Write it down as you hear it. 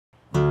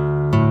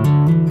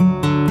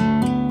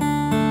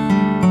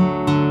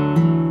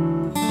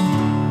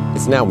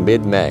now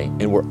mid-May,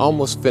 and we're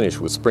almost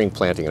finished with spring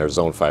planting in our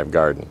Zone 5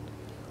 garden.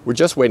 We're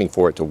just waiting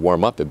for it to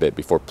warm up a bit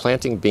before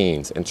planting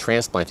beans and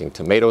transplanting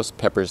tomatoes,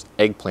 peppers,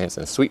 eggplants,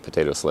 and sweet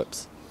potato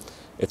slips.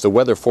 If the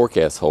weather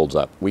forecast holds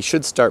up, we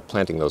should start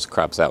planting those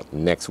crops out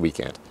next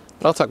weekend,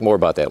 but I'll talk more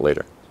about that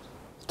later.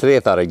 Today I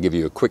thought I'd give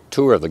you a quick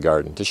tour of the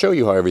garden to show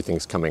you how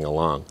everything's coming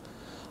along.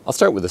 I'll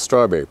start with the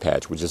strawberry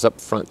patch, which is up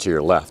front to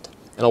your left,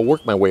 and I'll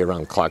work my way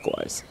around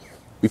clockwise.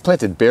 We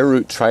planted bare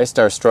root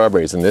tri-star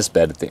strawberries in this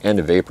bed at the end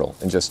of April,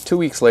 and just 2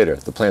 weeks later,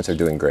 the plants are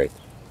doing great.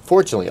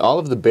 Fortunately, all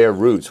of the bare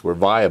roots were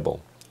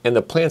viable, and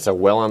the plants are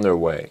well on their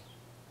way.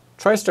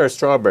 Tri-star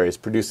strawberries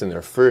produce in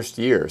their first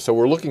year, so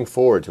we're looking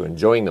forward to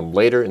enjoying them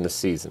later in the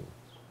season.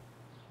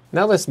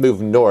 Now let's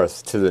move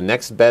north to the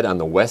next bed on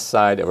the west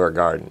side of our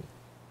garden.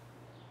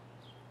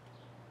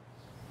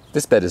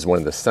 This bed is one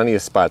of the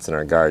sunniest spots in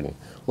our garden.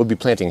 We'll be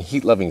planting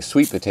heat-loving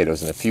sweet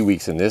potatoes in a few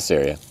weeks in this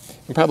area,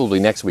 and probably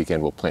next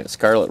weekend we'll plant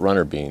scarlet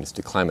runner beans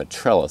to climb a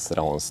trellis that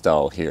I'll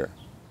install here.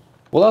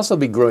 We'll also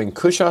be growing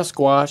cushaw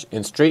squash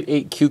and straight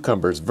 8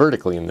 cucumbers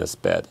vertically in this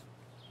bed.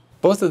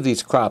 Both of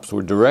these crops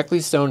were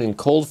directly sown in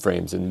cold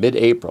frames in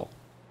mid-April.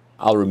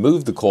 I'll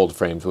remove the cold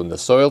frames when the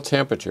soil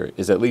temperature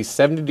is at least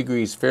 70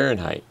 degrees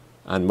Fahrenheit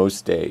on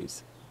most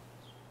days.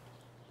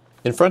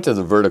 In front of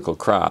the vertical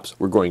crops,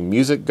 we're growing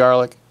music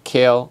garlic,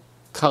 kale,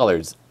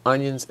 collards,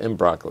 onions, and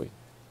broccoli.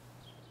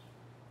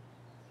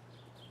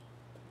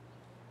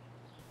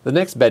 The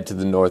next bed to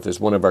the north is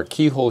one of our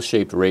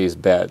keyhole-shaped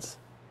raised beds.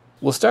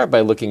 We'll start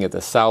by looking at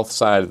the south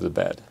side of the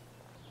bed.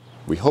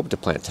 We hope to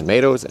plant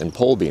tomatoes and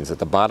pole beans at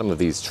the bottom of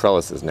these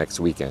trellises next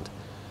weekend.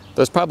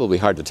 Though it's probably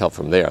hard to tell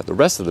from there, the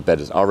rest of the bed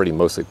is already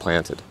mostly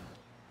planted.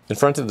 In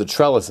front of the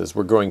trellises,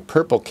 we're growing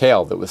purple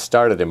kale that was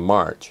started in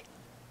March,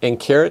 and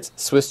carrots,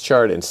 Swiss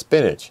chard, and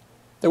spinach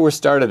that were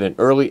started in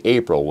early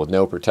April with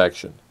no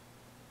protection.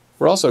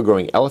 We're also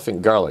growing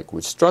elephant garlic,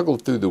 which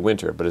struggled through the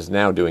winter but is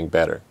now doing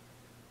better.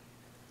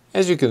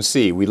 As you can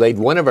see, we laid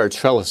one of our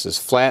trellises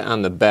flat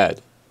on the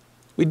bed.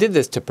 We did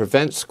this to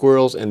prevent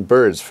squirrels and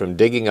birds from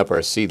digging up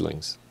our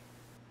seedlings.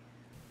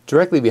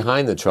 Directly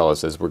behind the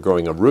trellises we're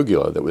growing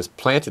arugula that was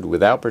planted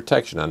without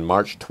protection on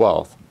March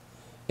 12th,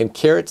 and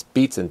carrots,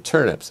 beets, and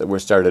turnips that were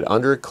started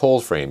under a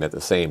cold frame at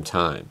the same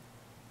time.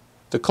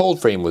 The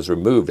cold frame was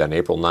removed on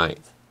April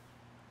 9th.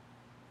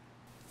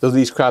 Though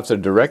these crops are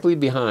directly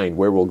behind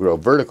where we'll grow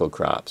vertical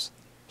crops,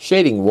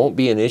 shading won't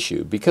be an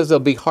issue because they'll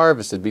be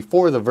harvested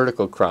before the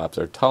vertical crops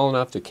are tall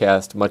enough to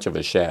cast much of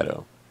a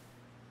shadow.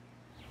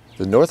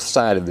 The north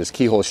side of this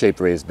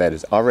keyhole-shaped raised bed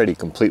is already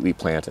completely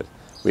planted.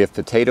 We have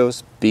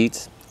potatoes,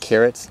 beets,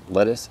 carrots,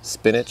 lettuce,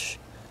 spinach,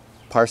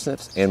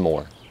 parsnips, and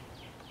more.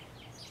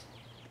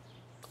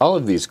 All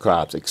of these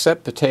crops,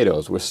 except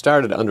potatoes, were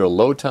started under a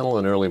low tunnel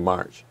in early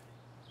March.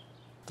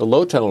 The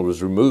low tunnel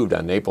was removed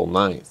on April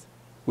 9th,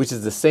 which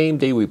is the same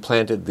day we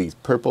planted these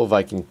purple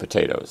Viking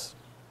potatoes.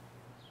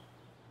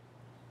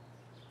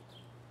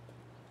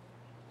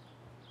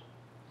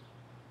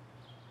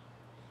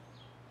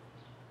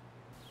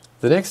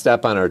 The next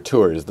stop on our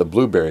tour is the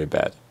blueberry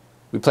bed.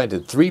 We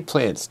planted 3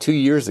 plants 2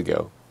 years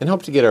ago and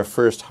hope to get our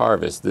first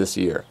harvest this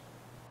year.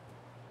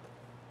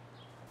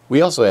 We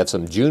also have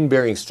some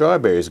June-bearing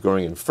strawberries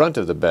growing in front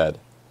of the bed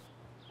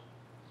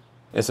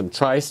and some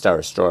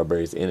tri-star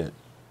strawberries in it.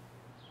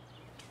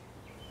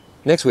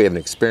 Next we have an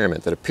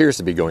experiment that appears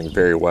to be going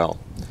very well.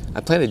 I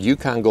planted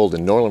Yukon Gold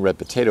and Norland Red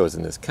potatoes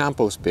in this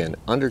compost bin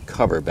under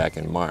cover back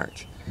in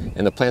March,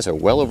 and the plants are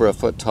well over a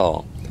foot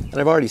tall, and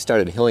I've already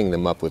started hilling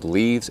them up with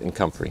leaves and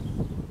comfrey.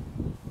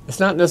 It's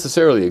not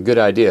necessarily a good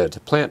idea to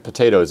plant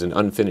potatoes in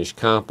unfinished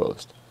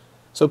compost,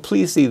 so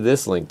please see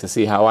this link to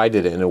see how I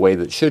did it in a way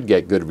that should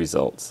get good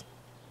results.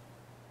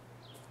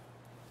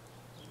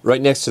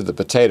 Right next to the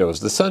potatoes,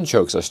 the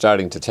sunchokes are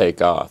starting to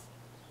take off.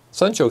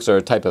 Sunchokes are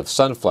a type of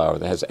sunflower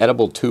that has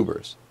edible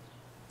tubers.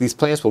 These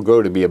plants will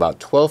grow to be about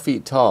 12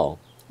 feet tall,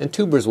 and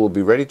tubers will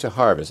be ready to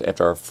harvest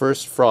after our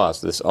first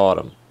frost this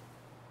autumn.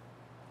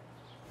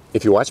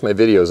 If you watch my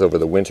videos over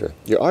the winter,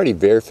 you're already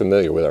very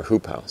familiar with our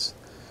hoop house.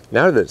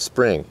 Now that it's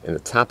spring and the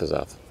top is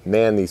off,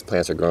 man, these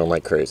plants are growing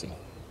like crazy.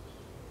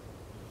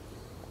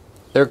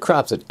 There are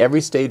crops at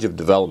every stage of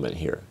development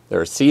here. There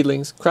are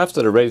seedlings, crops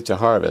that are ready to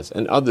harvest,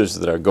 and others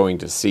that are going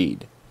to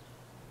seed.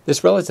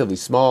 This relatively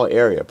small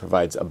area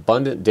provides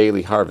abundant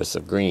daily harvests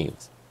of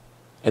greens.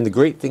 And the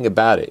great thing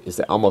about it is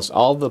that almost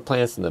all of the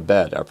plants in the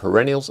bed are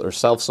perennials or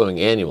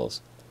self-sowing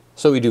annuals,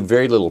 so we do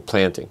very little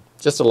planting,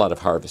 just a lot of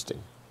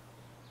harvesting.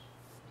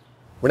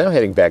 We're now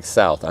heading back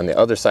south on the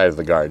other side of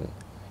the garden,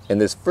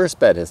 and this first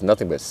bed has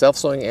nothing but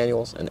self-sowing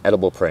annuals and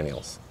edible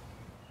perennials.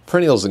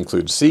 Perennials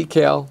include sea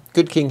kale,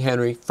 good King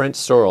Henry, French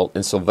sorrel,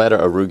 and Sylvetta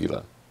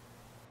arugula.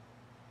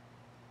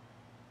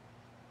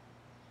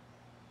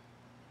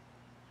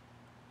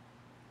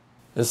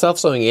 And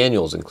self-sowing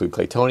annuals include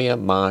claytonia,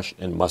 mosh,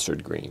 and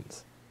mustard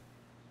greens.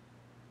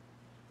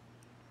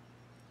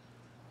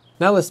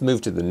 Now let's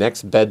move to the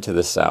next bed to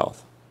the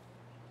south.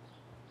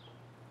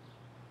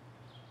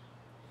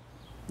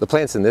 The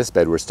plants in this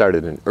bed were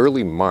started in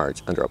early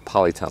March under a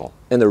polytunnel,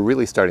 and they're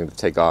really starting to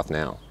take off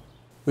now.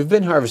 We've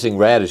been harvesting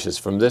radishes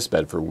from this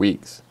bed for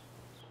weeks.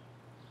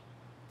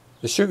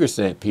 The sugar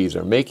snap peas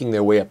are making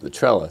their way up the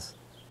trellis,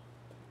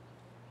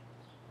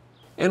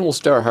 and we'll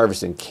start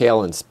harvesting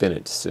kale and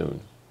spinach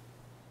soon.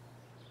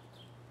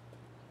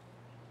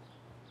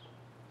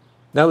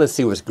 Now let's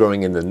see what's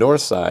growing in the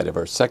north side of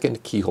our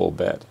second keyhole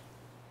bed.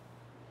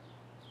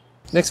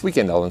 Next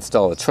weekend I'll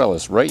install a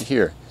trellis right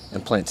here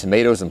and plant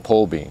tomatoes and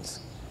pole beans.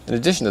 In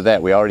addition to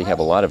that, we already have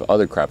a lot of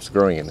other crops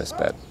growing in this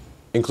bed,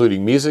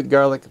 including music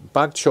garlic,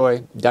 bok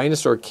choy,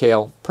 dinosaur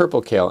kale,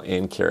 purple kale,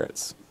 and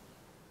carrots.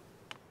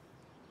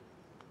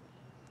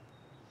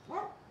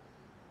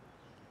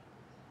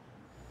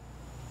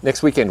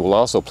 Next weekend we'll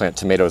also plant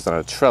tomatoes on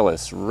a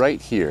trellis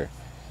right here.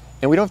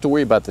 And we don't have to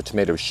worry about the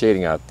tomatoes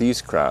shading out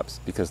these crops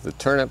because the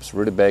turnips,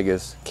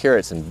 rutabagas,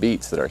 carrots, and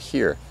beets that are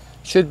here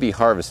should be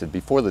harvested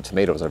before the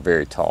tomatoes are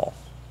very tall.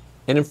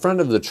 And in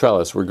front of the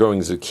trellis we're growing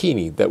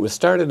zucchini that was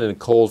started in a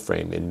cold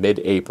frame in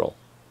mid-April.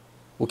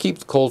 We'll keep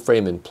the cold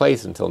frame in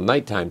place until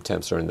nighttime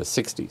temps are in the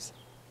 60s.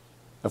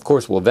 Of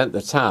course, we'll vent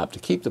the top to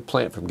keep the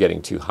plant from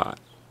getting too hot.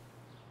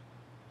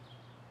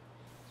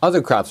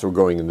 Other crops we're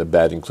growing in the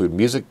bed include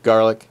music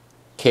garlic,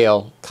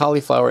 kale,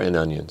 cauliflower, and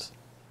onions.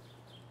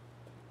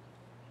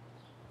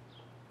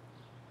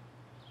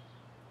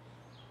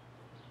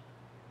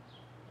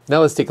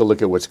 Now let's take a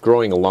look at what's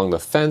growing along the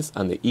fence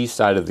on the east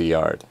side of the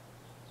yard.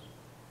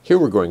 Here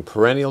we're growing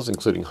perennials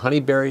including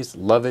honeyberries,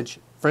 lovage,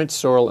 French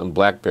sorrel, and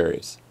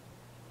blackberries.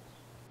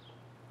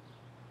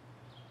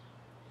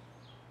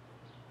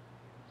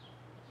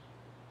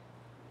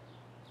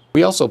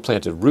 We also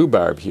planted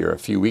rhubarb here a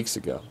few weeks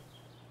ago.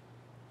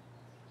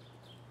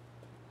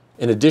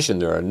 In addition,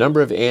 there are a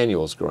number of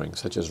annuals growing,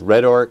 such as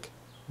red orch,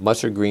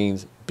 mustard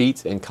greens,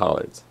 beets, and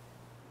collards.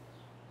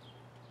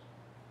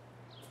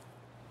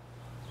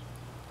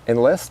 And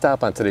the last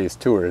stop on today's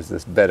tour is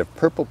this bed of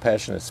purple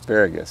passion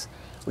asparagus,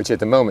 which at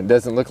the moment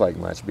doesn't look like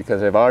much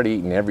because I've already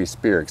eaten every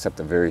spear except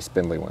the very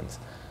spindly ones.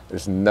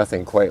 There's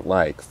nothing quite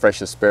like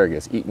fresh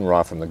asparagus eaten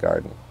raw from the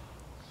garden.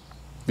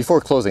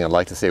 Before closing, I'd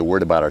like to say a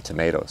word about our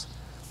tomatoes.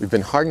 We've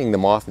been hardening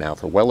them off now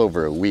for well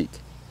over a week,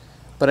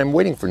 but I'm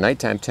waiting for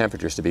nighttime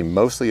temperatures to be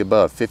mostly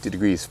above 50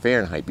 degrees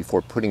Fahrenheit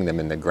before putting them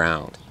in the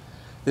ground.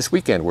 This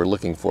weekend we're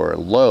looking for a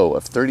low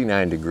of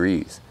 39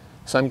 degrees,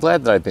 so I'm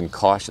glad that I've been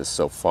cautious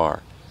so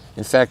far.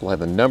 In fact, we'll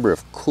have a number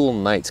of cool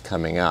nights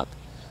coming up,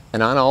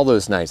 and on all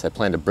those nights I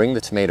plan to bring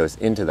the tomatoes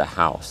into the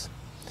house.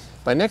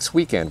 By next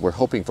weekend we're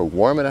hoping for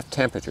warm enough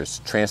temperatures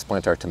to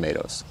transplant our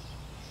tomatoes.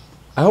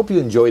 I hope you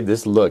enjoyed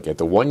this look at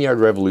the One Yard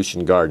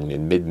Revolution garden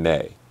in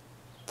mid-May.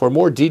 For a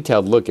more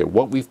detailed look at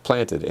what we've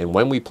planted and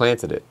when we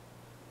planted it,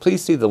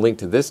 please see the link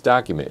to this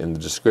document in the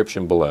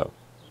description below.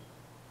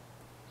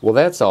 Well,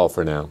 that's all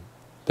for now.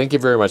 Thank you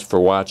very much for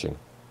watching.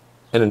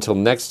 And until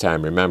next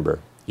time, remember,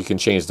 you can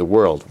change the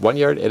world 1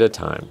 yard at a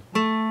time.